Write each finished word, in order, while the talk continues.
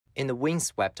In the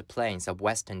windswept plains of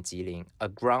western Jilin, a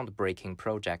groundbreaking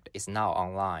project is now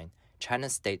online.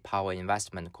 China's State Power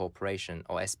Investment Corporation,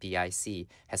 or SPIC,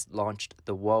 has launched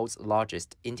the world's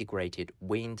largest integrated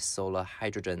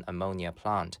wind-solar-hydrogen-ammonia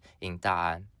plant in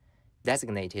Da'an.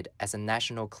 Designated as a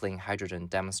National Clean Hydrogen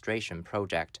Demonstration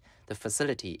Project, the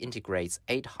facility integrates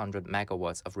 800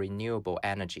 megawatts of renewable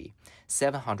energy,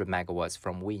 700 megawatts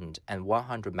from wind, and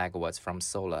 100 megawatts from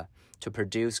solar to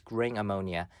produce green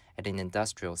ammonia at an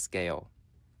industrial scale.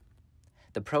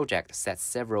 The project sets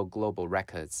several global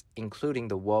records, including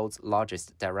the world's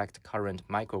largest direct current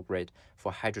microgrid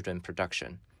for hydrogen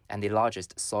production and the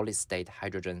largest solid-state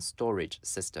hydrogen storage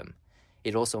system.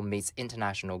 It also meets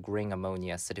international green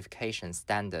ammonia certification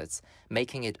standards,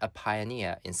 making it a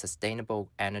pioneer in sustainable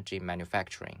energy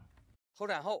manufacturing.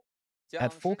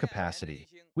 At full capacity,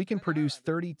 we can produce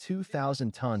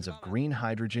 32,000 tons of green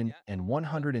hydrogen and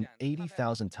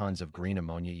 180,000 tons of green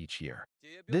ammonia each year.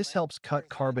 This helps cut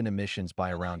carbon emissions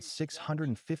by around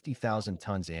 650,000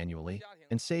 tons annually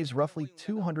and saves roughly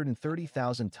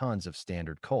 230,000 tons of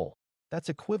standard coal. That's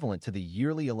equivalent to the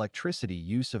yearly electricity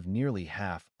use of nearly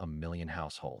 500,000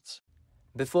 households.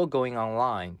 Before going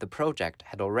online, the project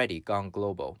had already gone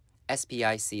global.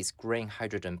 SPIC's green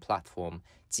hydrogen platform,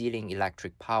 Jilin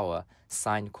Electric Power,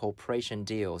 signed cooperation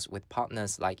deals with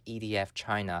partners like EDF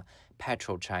China,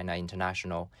 PetroChina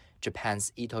International,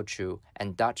 Japan's Itochu,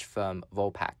 and Dutch firm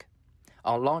Vopak.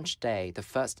 On launch day, the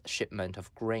first shipment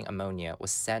of green ammonia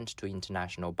was sent to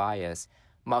international buyers,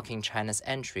 marking China's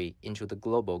entry into the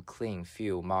global clean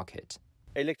fuel market.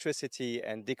 Electricity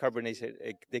and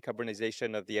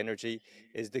decarbonization of the energy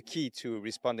is the key to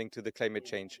responding to the climate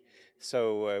change.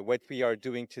 So what we are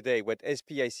doing today, what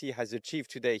SPIC has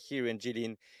achieved today here in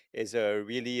Jilin is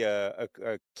really a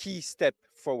key step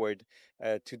forward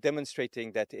to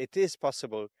demonstrating that it is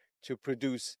possible to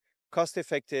produce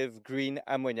cost-effective green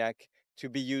ammoniac to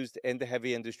be used in the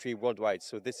heavy industry worldwide.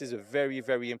 So this is a very,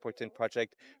 very important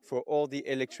project for all the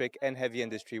electric and heavy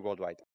industry worldwide.